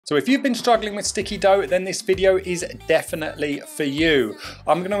So if you've been struggling with sticky dough, then this video is definitely for you.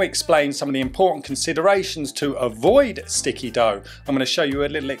 I'm going to explain some of the important considerations to avoid sticky dough. I'm going to show you a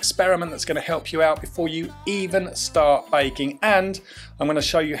little experiment that's going to help you out before you even start baking, and I'm going to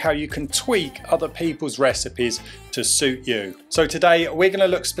show you how you can tweak other people's recipes to suit you. So today we're going to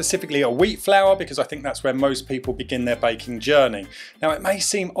look specifically at wheat flour because I think that's where most people begin their baking journey. Now it may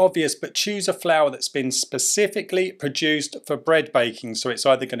seem obvious, but choose a flour that's been specifically produced for bread baking. So it's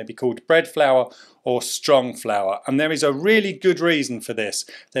either going to be called bread flour or strong flour, and there is a really good reason for this.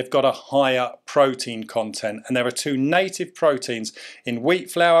 They've got a higher protein content, and there are two native proteins in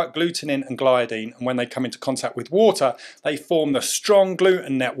wheat flour, glutenin and gliadin, and when they come into contact with water they form the strong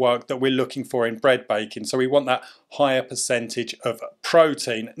gluten network that we're looking for in bread baking. So we want that higher percentage of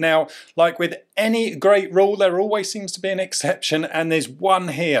protein. Now, like with any great rule, there always seems to be an exception, and there's one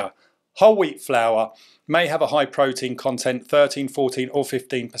here. Whole wheat flour may have a high protein content, 13, 14 or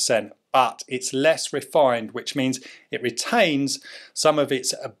 15%, but it's less refined, which means it retains some of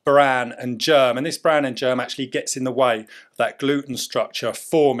its bran and germ, and this bran and germ actually gets in the way of that gluten structure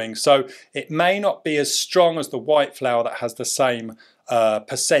forming. So it may not be as strong as the white flour that has the same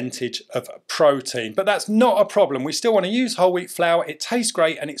percentage of protein, but that's not a problem. We still want to use whole wheat flour. It tastes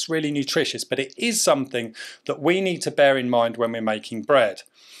great and it's really nutritious, but it is something that we need to bear in mind when we're making bread.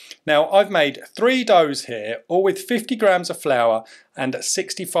 Now I've made 3 doughs here, all with 50 grams of flour and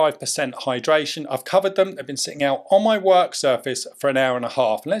 65% hydration. I've covered them. They've been sitting out on my work surface for an hour and a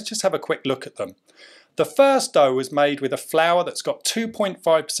half. And let's just have a quick look at them. The first dough was made with a flour that's got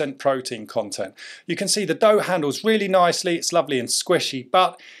 2.5% protein content. You can see the dough handles really nicely. It's lovely and squishy,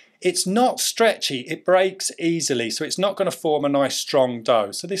 but it's not stretchy. It breaks easily, so it's not going to form a nice strong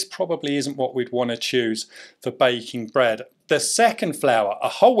dough. So this probably isn't what we'd want to choose for baking bread. The second flour, a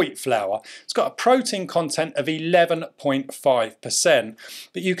whole wheat flour, it's got a protein content of 11.5%.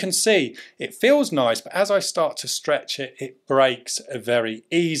 But you can see it feels nice, but as I start to stretch it, it breaks very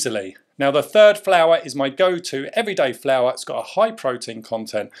easily. Now the third flour is my go-to everyday flour. It's got a high protein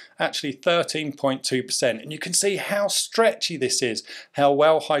content, actually 13.2%. And you can see how stretchy this is, how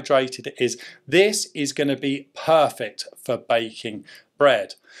well hydrated it is. This is going to be perfect for baking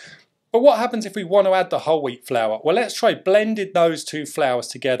bread. But what happens if we want to add the whole wheat flour? Well, let's try blending those two flours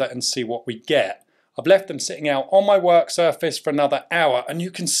together and see what we get. I've left them sitting out on my work surface for another hour, and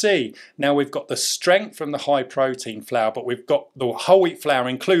you can see now we've got the strength from the high protein flour, but we've got the whole wheat flour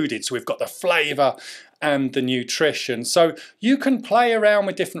included, so we've got the flavour and the nutrition. So you can play around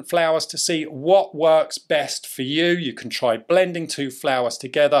with different flours to see what works best for you. You can try blending two flours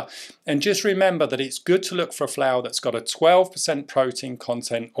together, and just remember that it's good to look for a flour that's got a 12% protein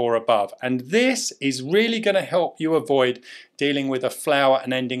content or above, and this is really going to help you avoid dealing with a flour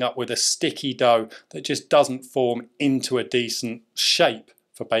and ending up with a sticky dough that just doesn't form into a decent shape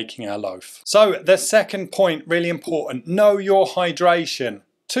for baking our loaf. So the second point, really important, know your hydration.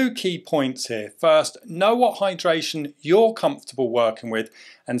 2 key points here. First, know what hydration you're comfortable working with,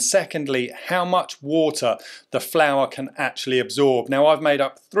 and secondly, how much water the flour can actually absorb. Now I've made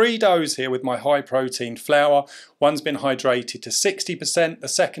up 3 doughs here with my high protein flour. One's been hydrated to 60%, the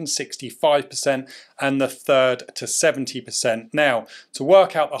second 65%, and the third to 70%. Now, to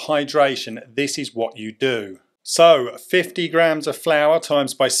work out the hydration, this is what you do. So 50 grams of flour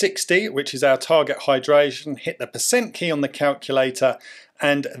times by 60, which is our target hydration. Hit the percent key on the calculator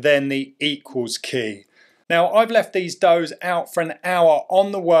and then the equals key. Now I've left these doughs out for an hour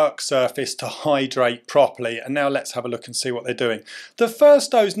on the work surface to hydrate properly, and now let's have a look and see what they're doing. The first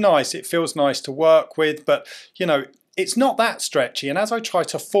dough's nice, it feels nice to work with, but you know, it's not that stretchy, and as I try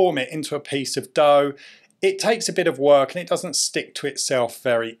to form it into a piece of dough, it takes a bit of work and it doesn't stick to itself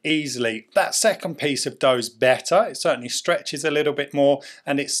very easily. That second piece of dough is better. It certainly stretches a little bit more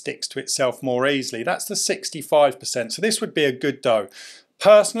and it sticks to itself more easily. That's the 65%. So this would be a good dough.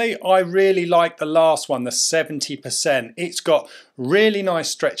 Personally, I really like the last one, the 70%. It's got really nice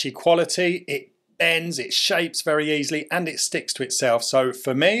stretchy quality. It bends, it shapes very easily, and it sticks to itself. So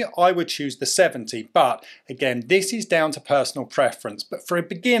for me, I would choose the 70, but again, this is down to personal preference. But for a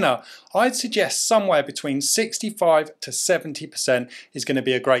beginner, I'd suggest somewhere between 65 to 70% is going to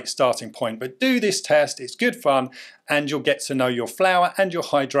be a great starting point. But do this test, it's good fun, and you'll get to know your flour and your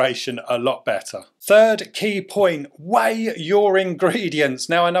hydration a lot better. Third key point, weigh your ingredients.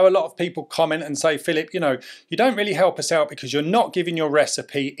 Now I know a lot of people comment and say, Philip, you know, you don't really help us out because you're not giving your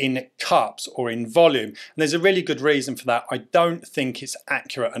recipe in cups or in volume. And there's a really good reason for that. I don't think it's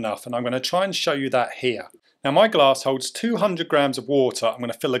accurate enough, and I'm going to try and show you that here. Now my glass holds 200 grams of water. I'm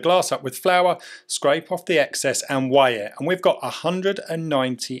going to fill the glass up with flour, scrape off the excess and weigh it. And we've got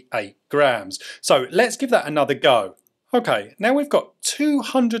 198 grams. So let's give that another go. Okay, now we've got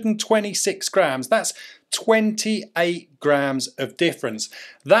 226 grams. That's 28 grams of difference.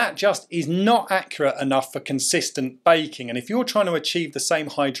 That just is not accurate enough for consistent baking. And if you're trying to achieve the same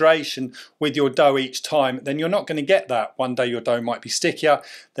hydration with your dough each time, then you're not going to get that. One day your dough might be stickier,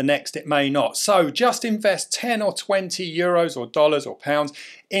 the next it may not. So just invest 10 or 20 euros or dollars or pounds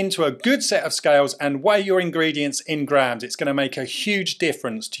into a good set of scales and weigh your ingredients in grams. It's going to make a huge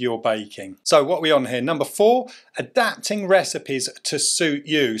difference to your baking. So what are we on here? Number 4, adapting recipes to suit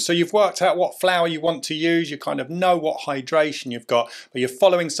you. So you've worked out what flour you want to use, you kind of know what hydration you've got, but you're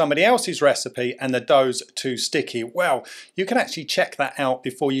following somebody else's recipe and the dough's too sticky. Well, you can actually check that out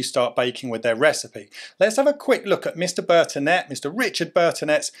before you start baking with their recipe. Let's have a quick look at Mr. Bertonet, Mr. Richard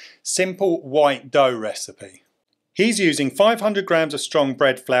Bertonet's simple white dough recipe. He's using 500 grams of strong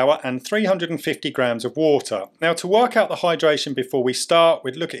bread flour and 350 grams of water. Now, to work out the hydration before we start,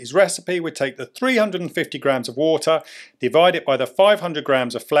 we'd look at his recipe, we'd take the 350 grams of water, divide it by the 500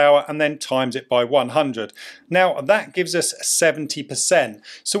 grams of flour and then times it by 100. Now that gives us 70%.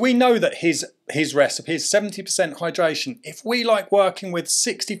 So we know that his recipe is 70% hydration. If we like working with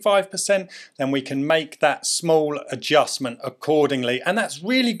 65%, then we can make that small adjustment accordingly. And that's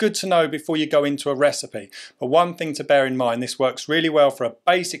really good to know before you go into a recipe. But one thing to bear in mind, this works really well for a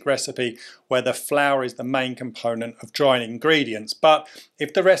basic recipe where the flour is the main component of dry ingredients. But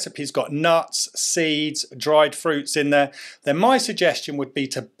if the recipe's got nuts, seeds, dried fruits in there, then my suggestion would be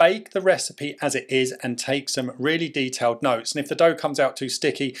to bake the recipe as it is and take some really detailed notes. And if the dough comes out too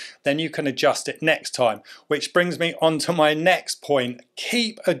sticky, then you can adjust it next time. Which brings me on to my next point.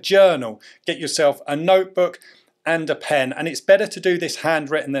 Keep a journal. Get yourself a notebook and a pen, and it's better to do this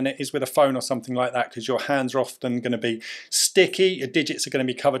handwritten than it is with a phone or something like that, because your hands are often going to be sticky, your digits are going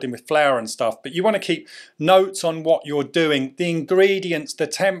to be covered in with flour and stuff. But you want to keep notes on what you're doing, the ingredients, the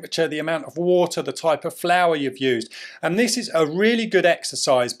temperature, the amount of water, the type of flour you've used. And this is a really good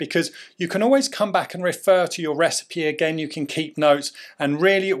exercise because you can always come back and refer to your recipe again. You can keep notes and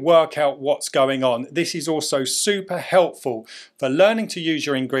really work out what's going on. This is also super helpful for learning to use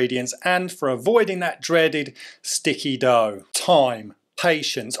your ingredients and for avoiding that dreaded sticky dough. Time.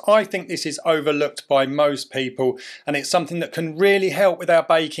 Patience. I think this is overlooked by most people, and it's something that can really help with our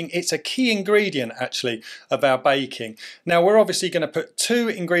baking. It's a key ingredient actually of our baking. Now we're obviously going to put 2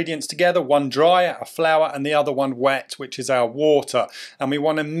 ingredients together, one dry, our flour, and the other one wet, which is our water, and we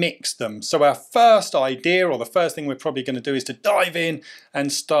want to mix them. So our first idea, or the first thing we're probably going to do, is to dive in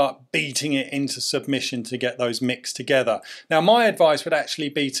and start beating it into submission to get those mixed together. Now my advice would actually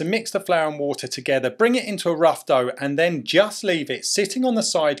be to mix the flour and water together, bring it into a rough dough, and then just leave it sitting on the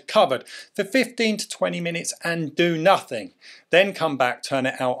side covered for 15 to 20 minutes and do nothing. Then come back, turn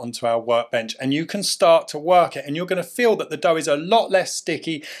it out onto our workbench, and you can start to work it, and you're going to feel that the dough is a lot less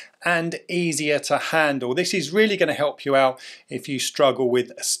sticky and easier to handle. This is really going to help you out if you struggle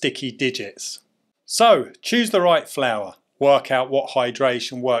with sticky digits. So choose the right flour. Work out what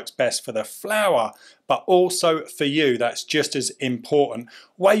hydration works best for the flour, but also for you. That's just as important.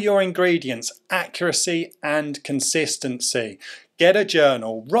 Weigh your ingredients, accuracy and consistency. Get a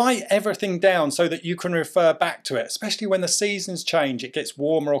journal, write everything down so that you can refer back to it, especially when the seasons change, it gets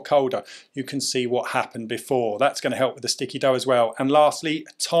warmer or colder. You can see what happened before. That's going to help with the sticky dough as well. And lastly,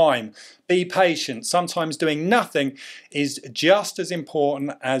 time. Be patient. Sometimes doing nothing is just as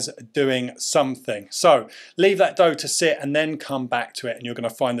important as doing something. So leave that dough to sit and then come back to it, and you're going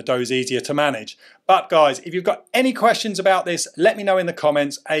to find the dough's easier to manage. But guys, if you've got any questions about this, let me know in the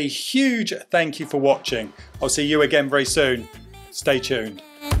comments. A huge thank you for watching. I'll see you again very soon. Stay tuned.